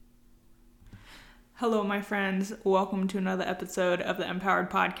Hello, my friends. Welcome to another episode of the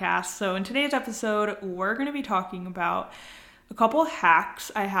Empowered Podcast. So in today's episode, we're going to be talking about a couple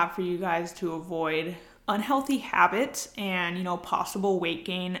hacks I have for you guys to avoid unhealthy habits and, possible weight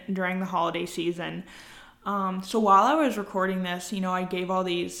gain during the holiday season. So while I was recording this, I gave all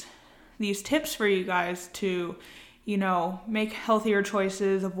these tips for you guys to, make healthier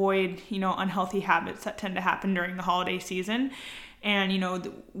choices, avoid, unhealthy habits that tend to happen during the holiday season. And,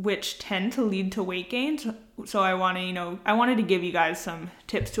 which tend to lead to weight gains. So I wanted to give you guys some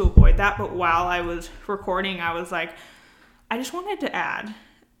tips to avoid that. But while I was recording, I was like, I just wanted to add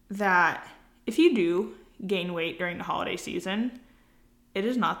that if you do gain weight during the holiday season, it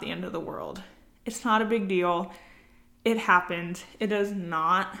is not the end of the world. It's not a big deal. It happens. It does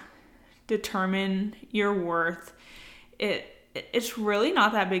not determine your worth. It's really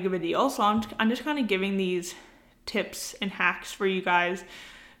not that big of a deal. So I'm just kind of giving these tips and hacks for you guys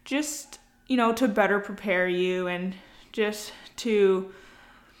just to better prepare you and just to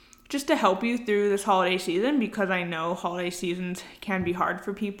help you through this holiday season, because I know holiday seasons can be hard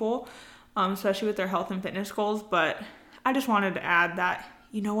for people, especially with their health and fitness goals. But I just wanted to add that,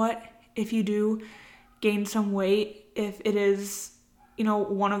 if you do gain some weight, if it is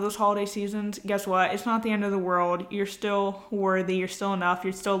one of those holiday seasons, guess what? It's not the end of the world. You're still worthy. You're still enough.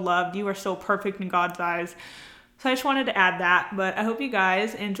 You're still loved. You are still perfect in God's eyes. So I just wanted to add that, but I hope you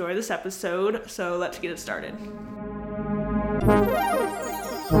guys enjoy this episode, so let's get it started.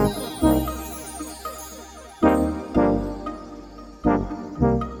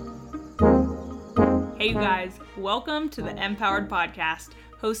 Hey you guys, welcome to the Empowered Podcast,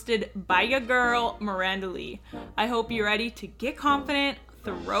 hosted by your girl, Miranda Lee. I hope you're ready to get confident,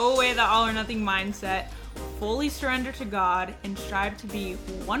 throw away the all or nothing mindset, fully surrender to God, and strive to be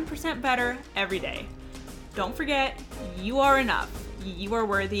 1% better every day. Don't forget, you are enough, you are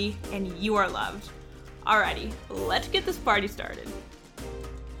worthy, and you are loved. Alrighty, let's get this party started.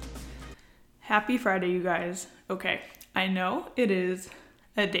 Happy Friday, you guys. Okay, I know it is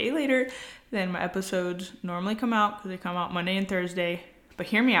a day later than my episodes normally come out, because they come out Monday and Thursday, but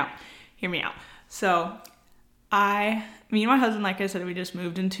hear me out. So, me and my husband, like I said, we just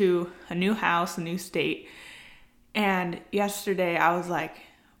moved into a new house, a new state, and yesterday I was like,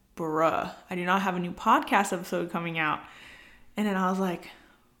 bruh, I do not have a new podcast episode coming out. And then I was like,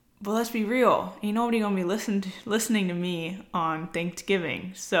 but let's be real, ain't nobody gonna be listening to me on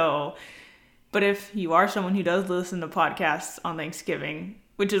Thanksgiving. So, but if you are someone who does listen to podcasts on Thanksgiving,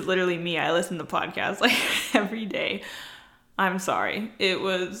 which is literally me, I listen to podcasts like every day, I'm sorry.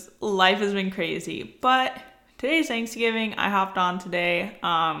 Life has been crazy. But today's Thanksgiving, I hopped on today,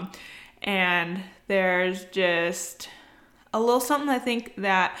 and there's just a little something I think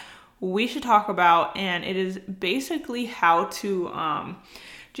that we should talk about, and it is basically how to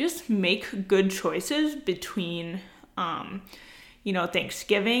just make good choices between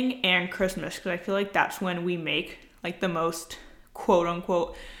Thanksgiving and Christmas, because I feel like that's when we make like the most quote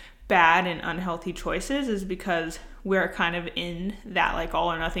unquote bad and unhealthy choices, is because we're kind of in that like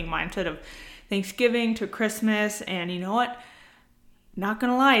all or nothing mindset of Thanksgiving to Christmas. And you know what? Not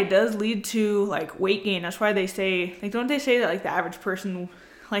gonna lie, it does lead to like weight gain. That's why they say, like, don't they say that like the average person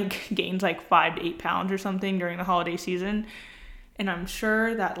like gains like 5 to 8 pounds or something during the holiday season? And I'm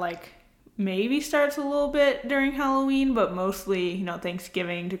sure that like maybe starts a little bit during Halloween, but mostly,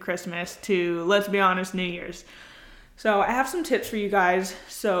 Thanksgiving to Christmas to, let's be honest, New Year's. So I have some tips for you guys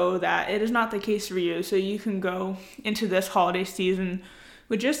so that it is not the case for you, so you can go into this holiday season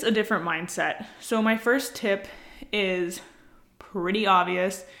with just a different mindset. So my first tip is pretty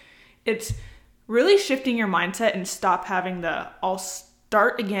obvious. It's really shifting your mindset and stop having the I'll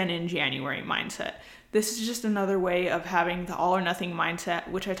start again in January mindset. This is just another way of having the all or nothing mindset,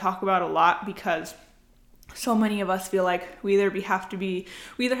 which I talk about a lot, because so many of us feel like we either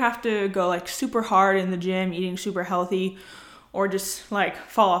have to go like super hard in the gym, eating super healthy, or just like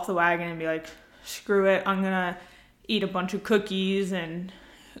fall off the wagon and be like, screw it, I'm gonna eat a bunch of cookies and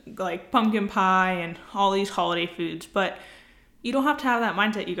like pumpkin pie and all these holiday foods. But you don't have to have that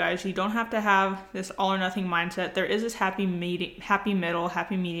mindset, you guys. You don't have to have this all or nothing mindset. There is this happy middle,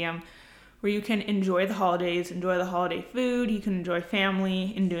 happy medium, where you can enjoy the holidays, enjoy the holiday food. You can enjoy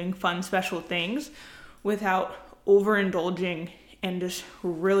family and doing fun, special things without overindulging and just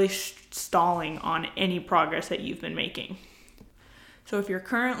really stalling on any progress that you've been making. So if you're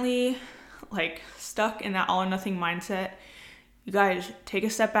currently like stuck in that all or nothing mindset, you guys take a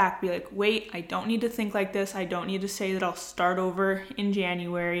step back, be like, wait, I don't need to think like this. I don't need to say that I'll start over in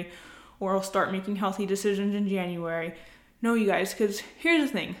January, or I'll start making healthy decisions in January. No, you guys, because here's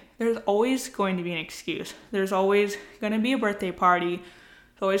the thing. There's always going to be an excuse. There's always going to be a birthday party.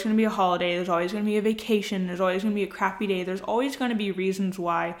 There's always going to be a holiday. There's always going to be a vacation. There's always going to be a crappy day. There's always going to be reasons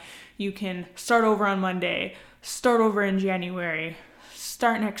why you can start over on Monday, start over in January,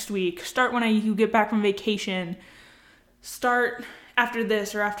 start next week, start when you get back from vacation, start after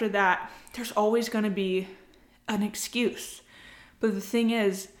this or after that. There's always going to be an excuse. But the thing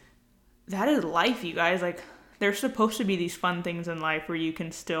is, that is life, you guys. Like, there's supposed to be these fun things in life where you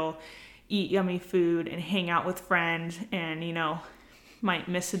can still eat yummy food and hang out with friends and, might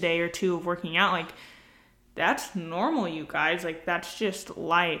miss a day or two of working out. Like, that's normal, you guys. Like, that's just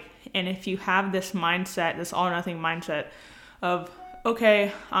life. And if you have this mindset, this all or nothing mindset of,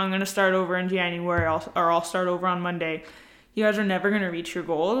 okay, I'm going to start over in January or I'll start over on Monday, you guys are never going to reach your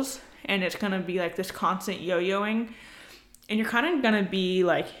goals. And it's going to be like this constant yo-yoing. And you're kind of going to be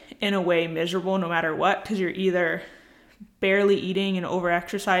like, in a way, miserable no matter what, because you're either barely eating and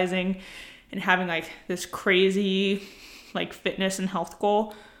over-exercising and having like this crazy like fitness and health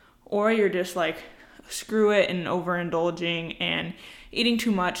goal, or you're just like, screw it and overindulging and eating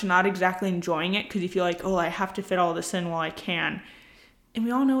too much and not exactly enjoying it because you feel like, oh, I have to fit all this in while I can. And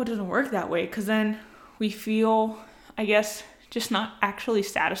we all know it doesn't work that way, because then we feel, I guess, just not actually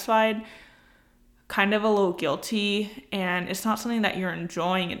satisfied, kind of a little guilty, and it's not something that you're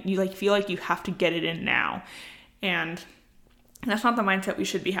enjoying, and you like feel like you have to get it in now. And that's not the mindset we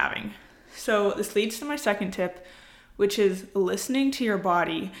should be having. So this leads to my second tip, which is listening to your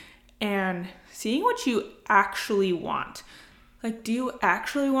body and seeing what you actually want. Like, do you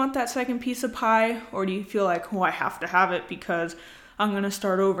actually want that second piece of pie, or do you feel like, oh, I have to have it because I'm going to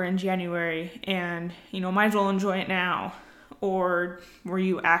start over in January and, might as well enjoy it now? Or were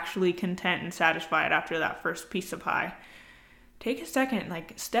you actually content and satisfied after that first piece of pie? Take a second,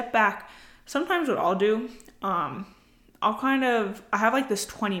 like, step back. Sometimes what I'll do, I have like this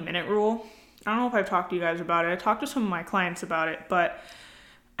 20-minute rule. I don't know if I've talked to you guys about it. I talked to some of my clients about it, but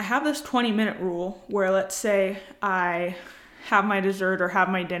I have this 20-minute rule where, let's say I have my dessert or have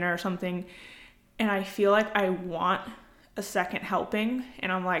my dinner or something, and I feel like I want a second helping,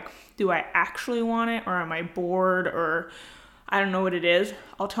 and I'm like, do I actually want it, or am I bored, or I don't know what it is.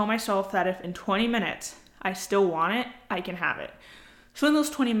 I'll tell myself that if in 20 minutes I still want it, I can have it. So in those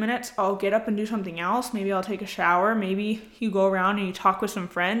 20 minutes, I'll get up and do something else. Maybe I'll take a shower. Maybe you go around and you talk with some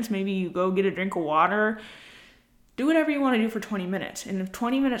friends. Maybe you go get a drink of water. Do whatever you want to do for 20 minutes. And if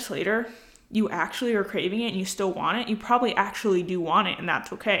 20 minutes later, you actually are craving it and you still want it, you probably actually do want it, and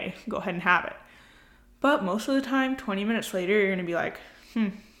that's okay. Go ahead and have it. But most of the time, 20 minutes later, you're going to be like,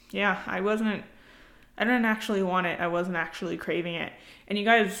 yeah, I didn't actually want it. I wasn't actually craving it. And you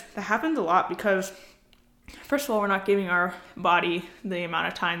guys, that happens a lot because, first of all, we're not giving our body the amount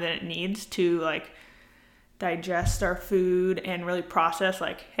of time that it needs to like digest our food and really process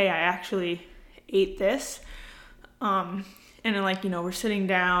like, hey, I actually ate this. And then we're sitting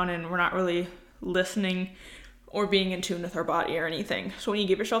down and we're not really listening or being in tune with our body or anything. So when you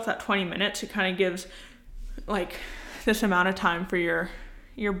give yourself that 20 minutes, it kind of gives like this amount of time for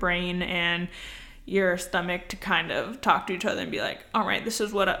your brain and your stomach to kind of talk to each other and be like, all right, this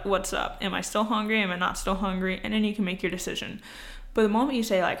is what's up. Am I still hungry? Am I not still hungry? And then you can make your decision. But the moment you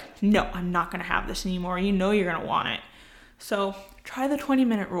say like, no, I'm not going to have this anymore, you're going to want it. So try the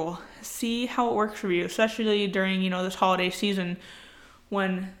 20-minute rule. See how it works for you, especially during, this holiday season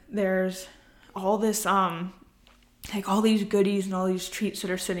when there's all this, like all these goodies and all these treats that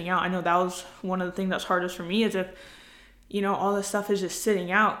are sitting out. I know that was one of the things that's hardest for me is if, all this stuff is just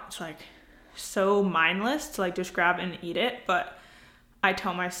sitting out. It's like so mindless to like just grab and eat it. But I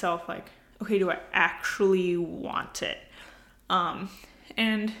tell myself like, okay, do I actually want it?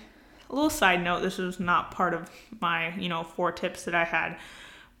 And a little side note, this is not part of my, 4 tips that I had,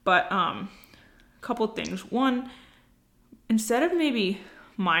 but a couple things. One, instead of maybe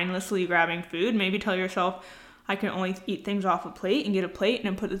mindlessly grabbing food, maybe tell yourself, I can only eat things off a plate, and get a plate and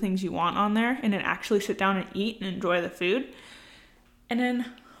then put the things you want on there and then actually sit down and eat and enjoy the food. And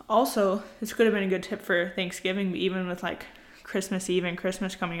then also, this could have been a good tip for Thanksgiving, but even with like Christmas Eve and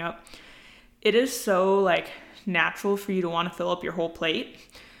Christmas coming up, it is so like natural for you to want to fill up your whole plate.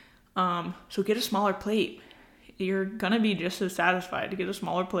 So get a smaller plate. You're going to be just as satisfied to get a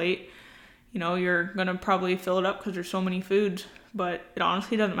smaller plate. You're going to probably fill it up because there's so many foods, but it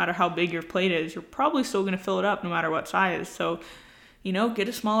honestly doesn't matter how big your plate is. You're probably still going to fill it up no matter what size. So, get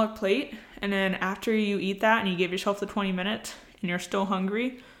a smaller plate. And then after you eat that and you give yourself the 20 minutes and you're still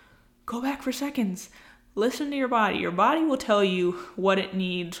hungry, go back for seconds. Listen to your body. Your body will tell you what it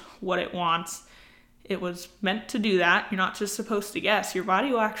needs, what it wants. It was meant to do that. You're not just supposed to guess. Your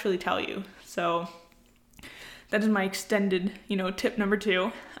body will actually tell you. So that is my extended, tip number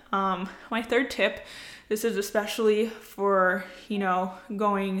 2. My third tip this is especially for,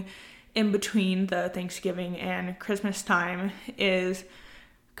 going in between the Thanksgiving and Christmas time, is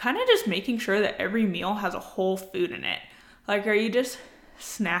kind of just making sure that every meal has a whole food in it. Like, are you just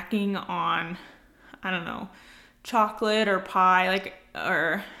snacking on, I don't know, chocolate or pie, like,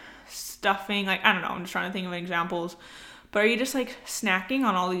 or stuffing? Like, I don't know, I'm just trying to think of examples. But are you just like snacking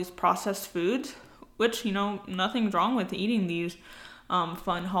on all these processed foods? Which, nothing's wrong with eating these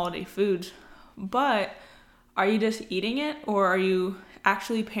fun holiday foods. But are you just eating it, or are you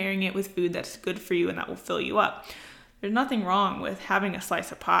actually pairing it with food that's good for you and that will fill you up? There's nothing wrong with having a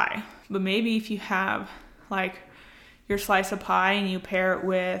slice of pie. But maybe if you have like your slice of pie and you pair it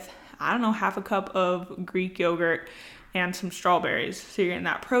with, I don't know, half a cup of Greek yogurt and some strawberries. So you're getting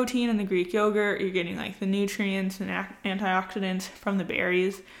that protein in the Greek yogurt, you're getting like the nutrients and antioxidants from the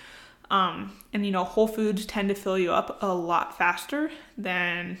berries. And whole foods tend to fill you up a lot faster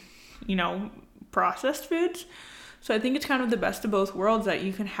than, processed foods. So I think it's kind of the best of both worlds, that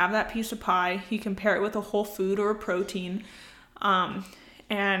you can have that piece of pie, you can pair it with a whole food or a protein,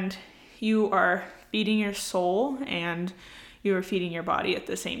 and you are feeding your soul and you are feeding your body at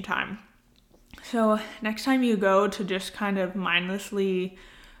the same time. So next time you go to just kind of mindlessly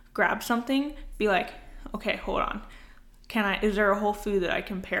grab something, be like, okay, hold on. Is there a whole food that I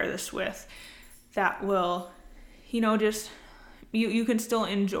can pair this with that will, just, you can still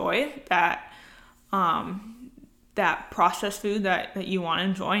enjoy that, that processed food that you want to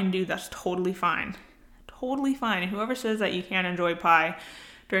enjoy and do. That's totally fine. Totally fine. And whoever says that you can't enjoy pie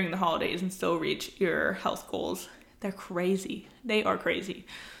during the holidays and still reach your health goals, they're crazy. They are crazy.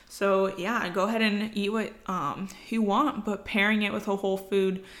 So yeah, go ahead and eat what you want, but pairing it with a whole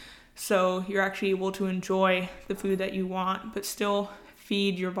food so you're actually able to enjoy the food that you want, but still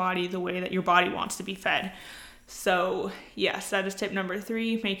feed your body the way that your body wants to be fed. So yes, that is tip number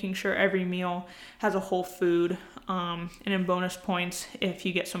 3, making sure every meal has a whole food, and in bonus points if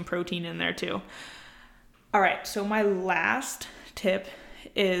you get some protein in there too. All right, so my last tip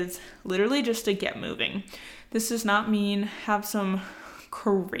is literally just to get moving. This does not mean have some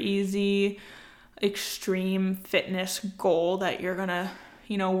crazy extreme fitness goal that you're gonna,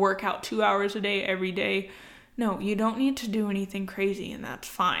 work out 2 hours a day every day. No, you don't need to do anything crazy, and that's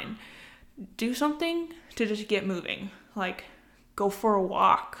fine. Do something to just get moving, like go for a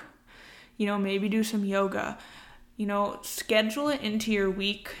walk, maybe do some yoga, schedule it into your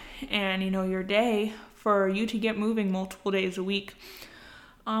week and, your day for you to get moving multiple days a week,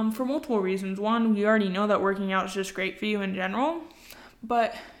 for multiple reasons. One, we already know that working out is just great for you in general,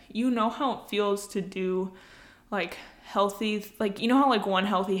 but how it feels to do like healthy, like, how like one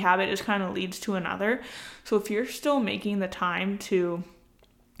healthy habit just kind of leads to another. So if you're still making the time to,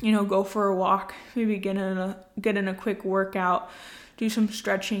 go for a walk, maybe get in a quick workout, do some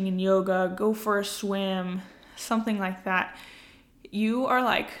stretching and yoga, go for a swim, something like that, you're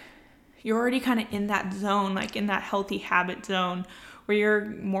already kind of in that zone, like in that healthy habit zone, where you're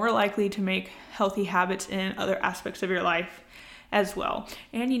more likely to make healthy habits in other aspects of your life as well.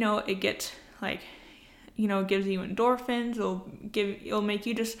 And, it gets like, it gives you endorphins. It'll make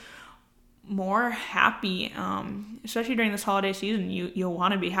you just more happy, especially during this holiday season. You'll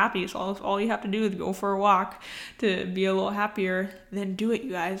want to be happy, so all you have to do is go for a walk to be a little happier. Then do it,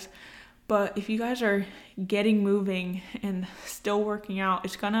 you guys. But if you guys are getting moving and still working out,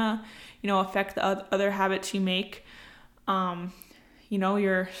 it's gonna affect the other habits you make.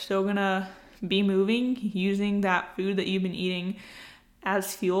 You're still gonna be moving, using that food that you've been eating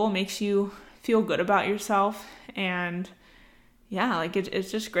as fuel. Makes you feel good about yourself, and yeah, like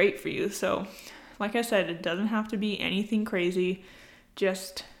it's just great for you. So like I said, it doesn't have to be anything crazy.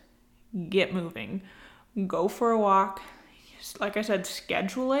 Just get moving. Go for a walk. Like I said,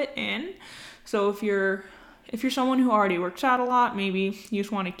 schedule it in. So if you're someone who already works out a lot, maybe you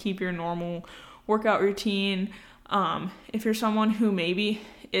just want to keep your normal workout routine. If you're someone who maybe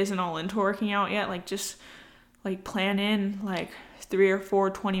isn't all into working out yet, like just like plan in like 3 or 4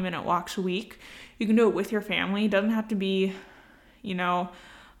 20-minute walks a week. You can do it with your family. It doesn't have to be,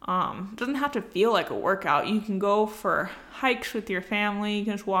 doesn't have to feel like a workout. You can go for hikes with your family. You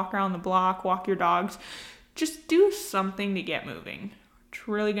can just walk around the block, walk your dogs. Just do something to get moving. It's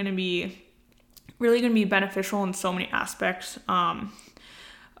really going to be beneficial in so many aspects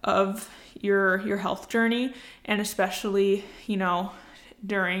of your health journey, and especially,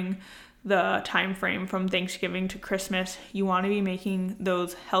 during the time frame from Thanksgiving to Christmas. You want to be making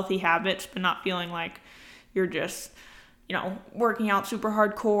those healthy habits, but not feeling like you're just, working out super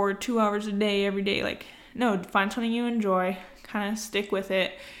hardcore 2 hours a day every day. Like, no, find something you enjoy, kind of stick with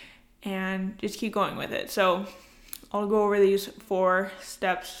it, and just keep going with it. So I'll go over these 4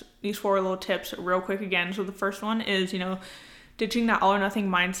 steps, these 4 little tips real quick again. So the first one is, ditching that all or nothing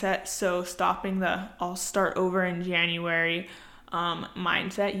mindset. So stopping the I'll start over in January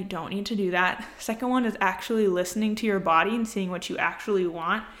mindset. You don't need to do that. Second one is actually listening to your body and seeing what you actually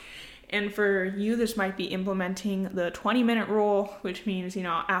want. And for you, this might be implementing the 20-minute rule, which means,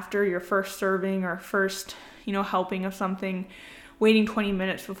 after your first serving or first, helping of something, waiting 20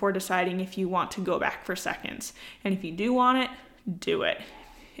 minutes before deciding if you want to go back for seconds. And if you do want it, do it.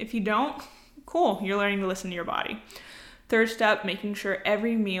 If you don't, cool, you're learning to listen to your body. Third step, making sure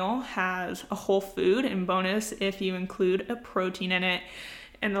every meal has a whole food, and bonus if you include a protein in it.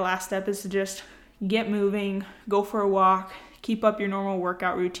 And the last step is to just get moving, go for a walk, keep up your normal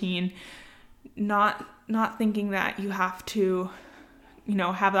workout routine, not thinking that you have to,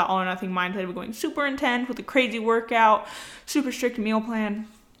 have that all or nothing mindset of going super intense with a crazy workout, super strict meal plan.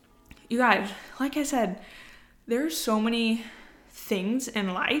 You guys, like I said, there's so many things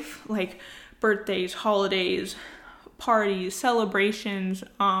in life, like birthdays, holidays, parties, celebrations,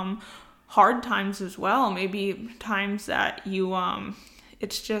 hard times as well. Maybe times that you,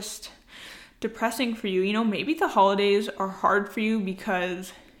 it's just depressing for you. Maybe the holidays are hard for you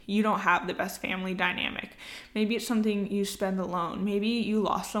because you don't have the best family dynamic. Maybe it's something you spend alone. Maybe you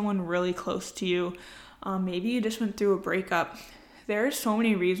lost someone really close to you. Maybe you just went through a breakup. There are so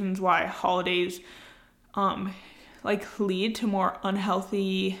many reasons why holidays lead to more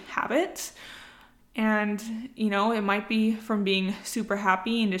unhealthy habits. And, it might be from being super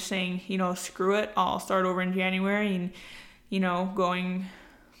happy and just saying, screw it, I'll start over in January and, going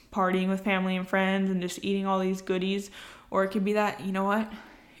partying with family and friends and just eating all these goodies. Or it could be that,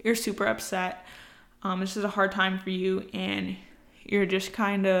 you're super upset. This is a hard time for you and you're just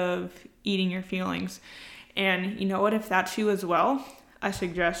kind of eating your feelings. And if that's you as well, I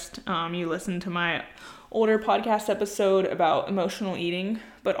suggest you listen to my older podcast episode about emotional eating,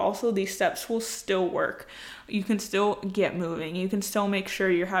 but also these steps will still work. You can still get moving. You can still make sure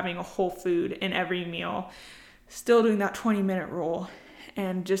you're having a whole food in every meal, still doing that 20-minute rule,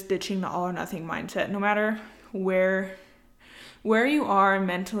 and just ditching the all or nothing mindset. No matter where you are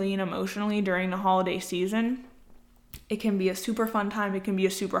mentally and emotionally during the holiday season, it can be a super fun time, it can be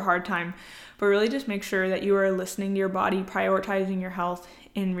a super hard time, but really just make sure that you are listening to your body, prioritizing your health,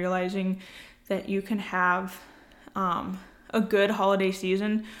 and realizing that you can have a good holiday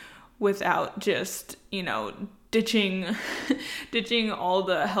season without just, ditching all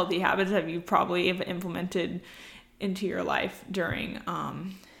the healthy habits that you probably have implemented into your life during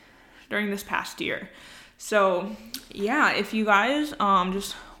this past year. So yeah, if you guys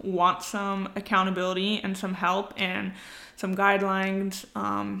just want some accountability and some help and some guidelines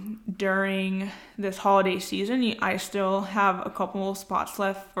during this holiday season, I still have a couple spots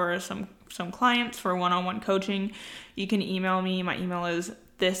left for some clients for one-on-one coaching. You can email me. My email is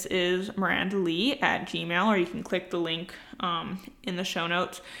thisismirandalee@gmail.com, or you can click the link in the show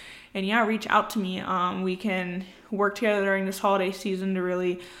notes. And yeah, reach out to me. We can work together during this holiday season to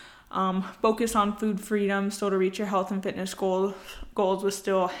really focus on food freedom, still to reach your health and fitness goals with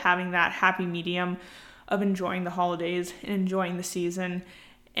still having that happy medium of enjoying the holidays and enjoying the season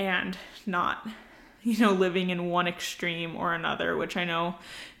and not, living in one extreme or another, which I know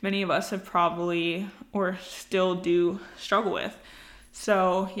many of us have probably or still do struggle with.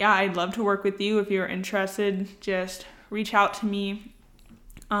 So yeah, I'd love to work with you. If you're interested, just reach out to me.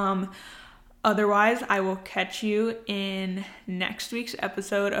 Otherwise, I will catch you in next week's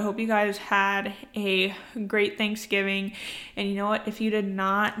episode. I hope you guys had a great Thanksgiving. And you know what? If you did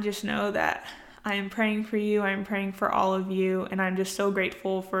not, just know that I am praying for you. I'm praying for all of you. And I'm just so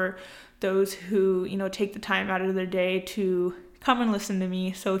grateful for those who, take the time out of their day to come and listen to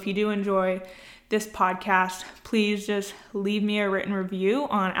me. So if you do enjoy this podcast, please just leave me a written review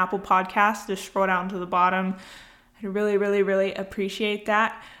on Apple Podcasts. Just scroll down to the bottom. I really, really, really appreciate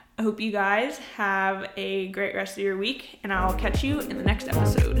that. I hope you guys have a great rest of your week, and I'll catch you in the next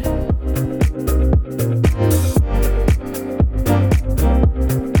episode.